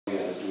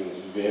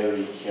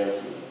very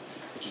carefully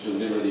to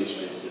deliver the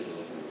experience they're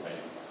delivering,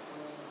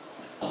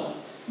 right?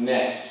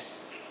 Next,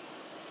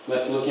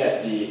 let's look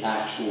at the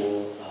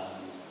actual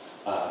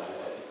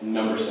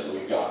number set that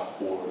we've got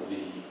for the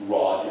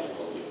raw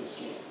difficulty of this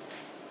game.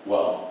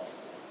 Well,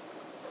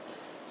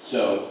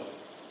 so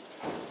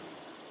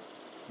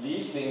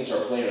these things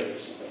are player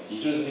facing, right?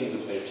 These are the things the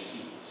player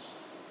sees.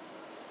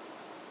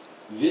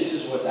 This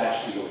is what's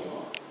actually going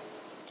on.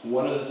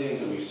 One of the things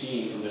that we've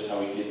seen from just how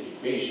we did the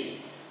equation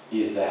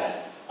is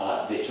that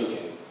they took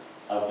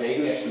a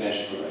vaguely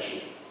exponential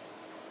progression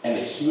and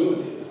they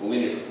smoothed it with a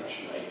linear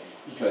progression, right?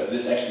 Because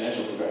this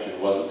exponential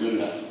progression wasn't good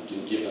enough,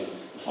 didn't give them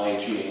the fine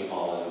tuning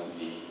on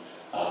the